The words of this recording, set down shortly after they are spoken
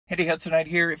Handy Hudsonite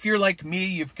here. If you're like me,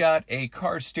 you've got a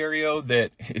car stereo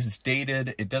that is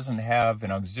dated. It doesn't have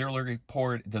an auxiliary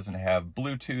port. It doesn't have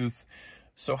Bluetooth.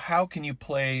 So how can you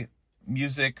play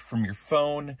music from your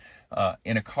phone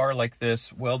in a car like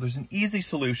this? Well, there's an easy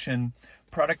solution.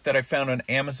 Product that I found on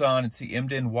Amazon. It's the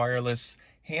Imden wireless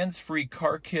hands-free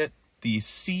car kit, the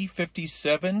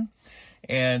C57.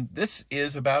 And this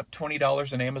is about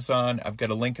 $20 on Amazon. I've got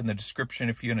a link in the description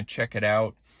if you want to check it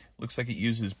out. Looks like it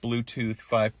uses Bluetooth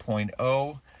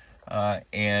 5.0,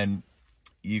 and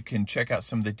you can check out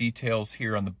some of the details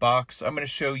here on the box. I'm going to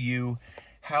show you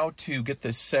how to get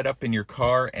this set up in your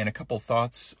car and a couple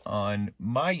thoughts on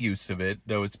my use of it,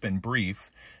 though it's been brief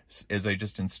as I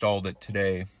just installed it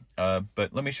today. But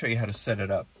let me show you how to set it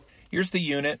up. Here's the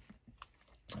unit.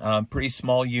 Pretty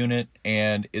small unit,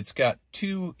 and it's got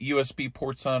two USB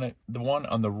ports on it. The one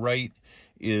on the right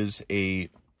is a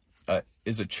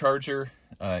charger,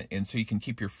 and so you can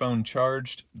keep your phone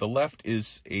charged. The left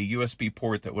is a USB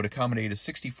port that would accommodate a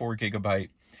 64 gigabyte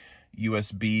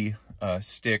USB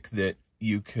stick that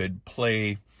you could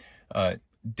play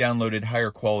downloaded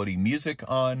higher quality music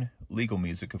on, legal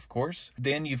music of course.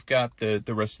 Then you've got the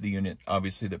rest of the unit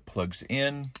obviously that plugs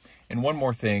in. And one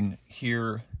more thing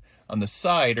here on the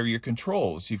side are your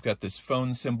controls. You've got this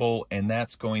phone symbol, and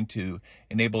that's going to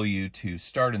enable you to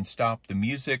start and stop the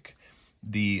music.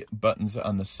 The buttons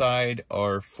on the side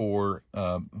are for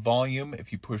volume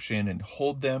if you push in and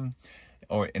hold them,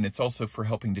 and it's also for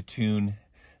helping to tune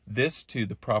this to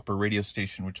the proper radio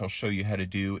station, which I'll show you how to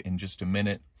do in just a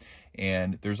minute.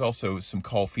 And there's also some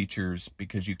call features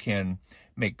because you can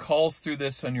make calls through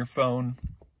this on your phone.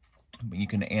 You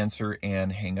can answer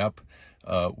and hang up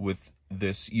with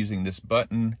this using this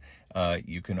button.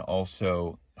 You can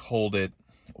also hold it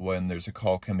when there's a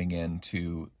call coming in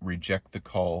to reject the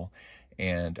call,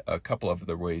 and a couple of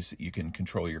other ways that you can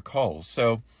control your calls.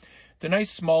 So it's a nice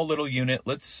small little unit.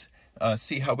 Let's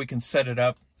see how we can set it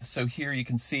up. So here you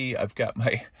can see I've got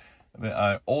my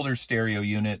older stereo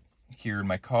unit here in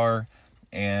my car,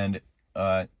 and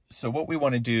so what we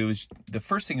want to do is, the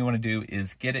first thing you want to do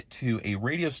is get it to a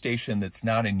radio station that's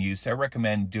not in use. I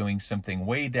recommend doing something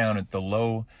way down at the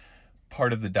low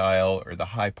part of the dial or the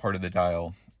high part of the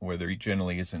dial where there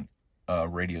generally isn't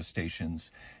radio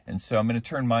stations. And so I'm going to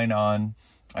turn mine on.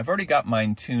 I've already got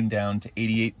mine tuned down to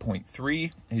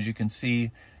 88.3. As you can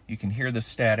see, you can hear the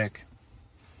static.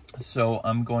 So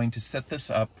I'm going to set this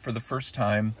up for the first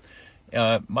time.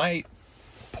 My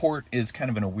port is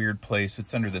kind of in a weird place.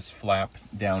 It's under this flap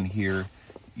down here.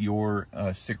 Your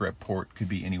cigarette port could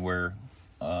be anywhere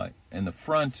in the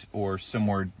front or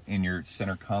somewhere in your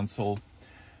center console.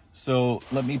 So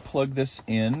let me plug this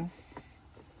in.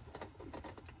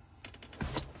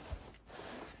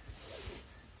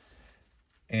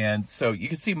 And so you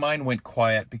can see mine went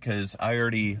quiet because I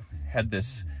already had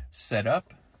this set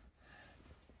up,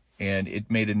 and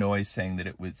it made a noise saying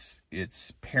that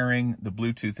it's pairing, the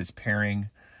Bluetooth is pairing.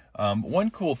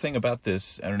 One cool thing about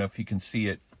this, I don't know if you can see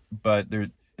it, but there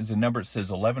is a number that says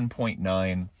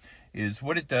 11.9, is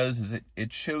what it does is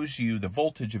it shows you the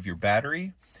voltage of your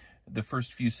battery the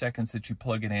first few seconds that you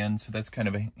plug it in. So that's kind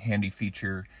of a handy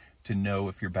feature to know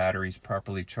if your battery's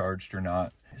properly charged or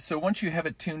not. So once you have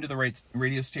it tuned to the right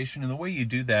radio station, and the way you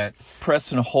do that,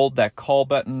 press and hold that call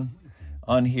button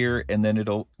on here, and then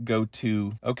it'll go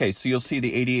to, okay, so you'll see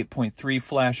the 88.3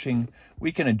 flashing.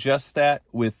 We can adjust that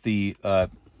with the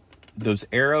those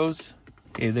arrows.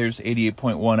 Okay, there's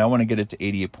 88.1. I want to get it to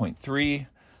 88.3.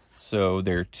 So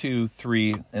there, 2,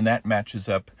 3, and that matches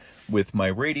up with my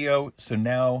radio. So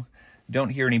now don't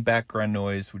hear any background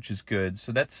noise, which is good.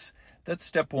 So that's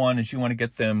step one, is you want to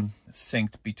get them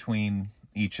synced between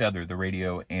each other, the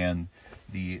radio and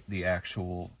the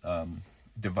actual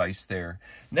device there.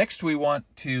 Next, we want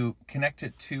to connect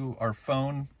it to our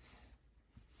phone.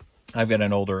 I've got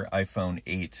an older iPhone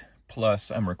 8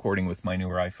 Plus. I'm recording with my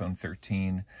newer iPhone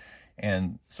 13.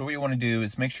 And so what you want to do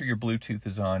is make sure your Bluetooth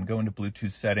is on. Go into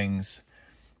Bluetooth settings,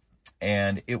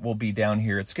 and it will be down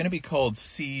here. It's going to be called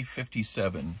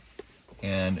C57,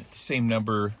 and it's the same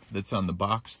number that's on the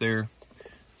box there.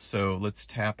 So let's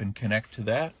tap and connect to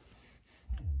that.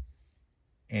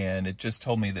 And it just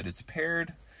told me that it's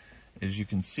paired. As you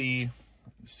can see,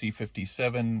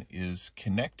 C57 is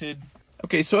connected.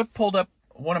 Okay, so I've pulled up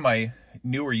one of my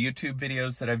newer YouTube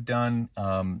videos that I've done.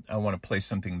 I want to play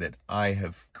something that I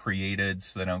have created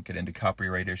so that I don't get into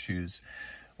copyright issues.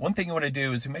 One thing you want to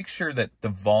do is make sure that the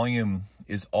volume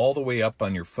is all the way up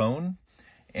on your phone,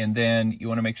 and then you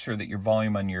want to make sure that your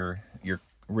volume on your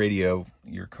radio,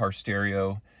 your car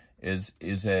stereo, is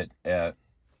at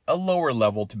a lower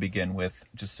level to begin with,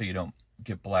 just so you don't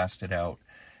get blasted out.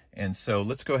 And so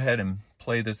let's go ahead and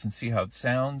play this and see how it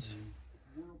sounds.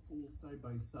 Whirlpool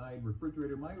side-by-side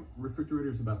refrigerator. My refrigerator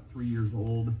is about 3 years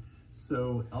old,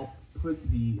 so I'll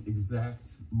put the exact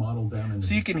model down in the,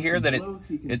 so you can hear that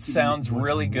it sounds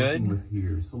really good. With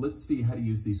here. So let's see how to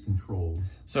use these controls.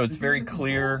 So it's very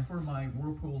clear,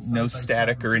 no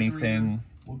static or anything.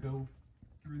 We'll go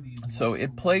through these. So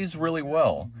it plays really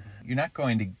well. You're not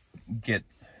going to get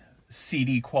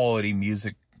CD quality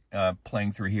music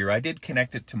playing through here. I did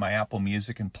connect it to my Apple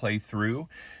Music and play through,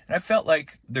 and I felt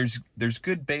like there's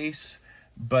good bass,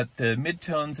 but the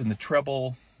midtones and the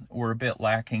treble were a bit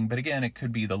lacking. But again, it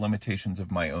could be the limitations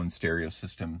of my own stereo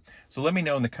system. So let me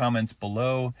know in the comments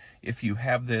below if you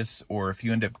have this, or if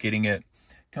you end up getting it.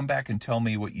 Come back and tell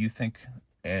me what you think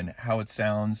and how it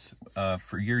sounds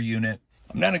for your unit.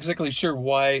 I'm not exactly sure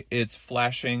why it's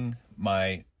flashing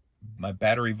my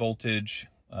battery voltage.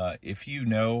 If you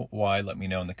know why, let me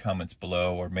know in the comments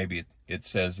below, or maybe it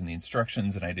says in the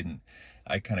instructions and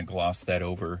I kind of glossed that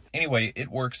over. Anyway, it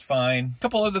works fine. A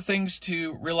couple other things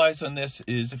to realize on this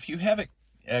is if you have it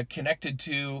connected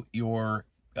to your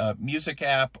music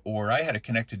app, or I had it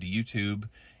connected to YouTube,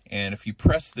 and if you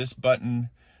press this button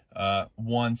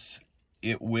once,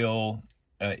 it will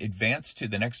advance to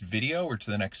the next video or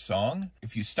to the next song.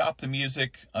 If you stop the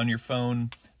music on your phone,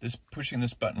 pushing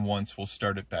this button once will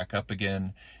start it back up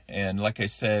again. And like I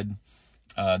said,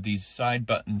 these side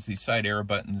buttons, these side arrow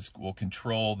buttons, will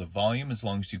control the volume as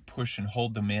long as you push and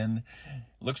hold them in.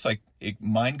 It looks like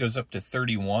mine goes up to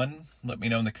 31. Let me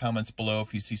know in the comments below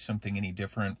if you see something any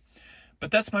different.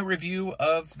 But that's my review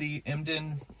of the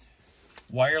Imden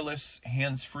wireless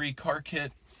hands-free car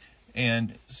kit.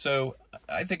 And so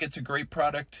I think it's a great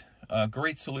product, a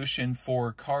great solution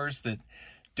for cars that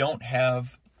don't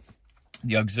have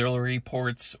the auxiliary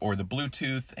ports or the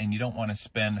Bluetooth, and you don't want to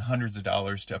spend hundreds of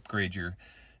dollars to upgrade your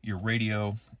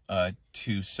radio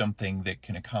to something that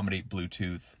can accommodate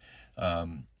Bluetooth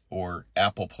or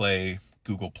Apple Play,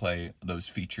 Google Play, those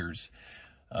features.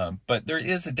 But there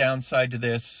is a downside to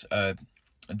this.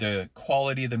 The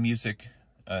quality of the music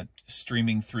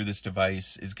streaming through this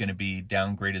device is going to be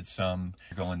downgraded some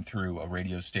going through a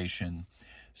radio station,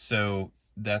 so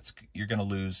you're going to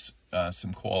lose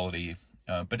some quality,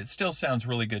 but it still sounds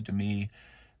really good to me,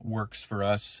 works for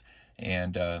us,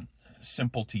 and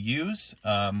simple to use.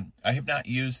 I have not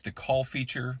used the call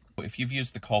feature. If you've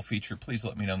used the call feature, please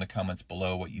let me know in the comments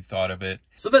below what you thought of it.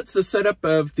 So that's the setup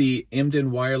of the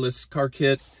Imden wireless car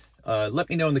kit. Let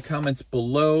me know in the comments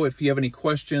below if you have any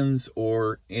questions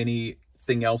or anything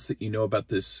else that you know about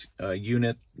this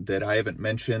unit that I haven't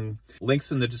mentioned.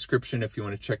 Links in the description if you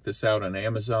want to check this out on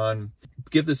Amazon.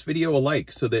 Give this video a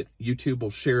like so that YouTube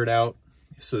will share it out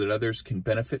so that others can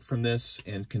benefit from this,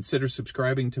 and consider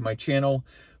subscribing to my channel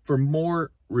for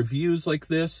more reviews like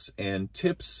this and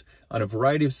tips on a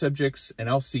variety of subjects, and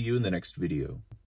I'll see you in the next video.